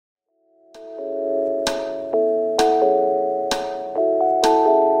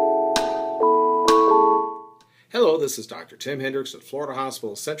this is Dr. Tim Hendrix at Florida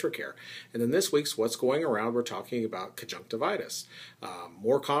Hospital Centra Care, and in this week's What's Going Around, we're talking about conjunctivitis,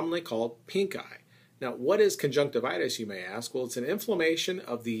 more commonly called pink eye. Now, what is conjunctivitis, you may ask? Well, it's an inflammation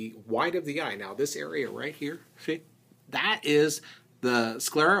of the white of the eye. Now, this area right here, see, that is the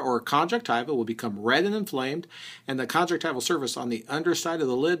sclera or conjunctiva will become red and inflamed, and the conjunctival surface on the underside of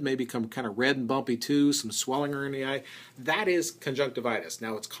the lid may become kind of red and bumpy too, some swelling around the eye. That is conjunctivitis.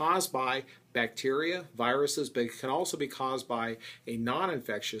 Now, it's caused by bacteria, viruses, but it can also be caused by a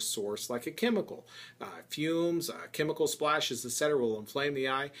non-infectious source like a chemical. Fumes, chemical splashes, etc. will inflame the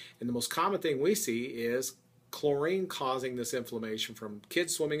eye, and the most common thing we see is chlorine causing this inflammation from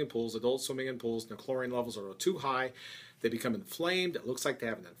kids swimming in pools, adults swimming in pools, and the chlorine levels are too high. They become inflamed. It looks like they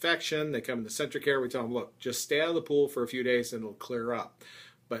have an infection. They come in the Centra Care. We tell them, look, just stay out of the pool for a few days and it'll clear up.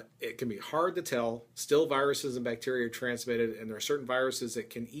 But it can be hard to tell. Still, viruses and bacteria are transmitted, and there are certain viruses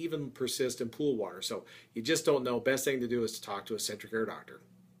that can even persist in pool water. So you just don't know. Best thing to do is to talk to a Centra Care doctor.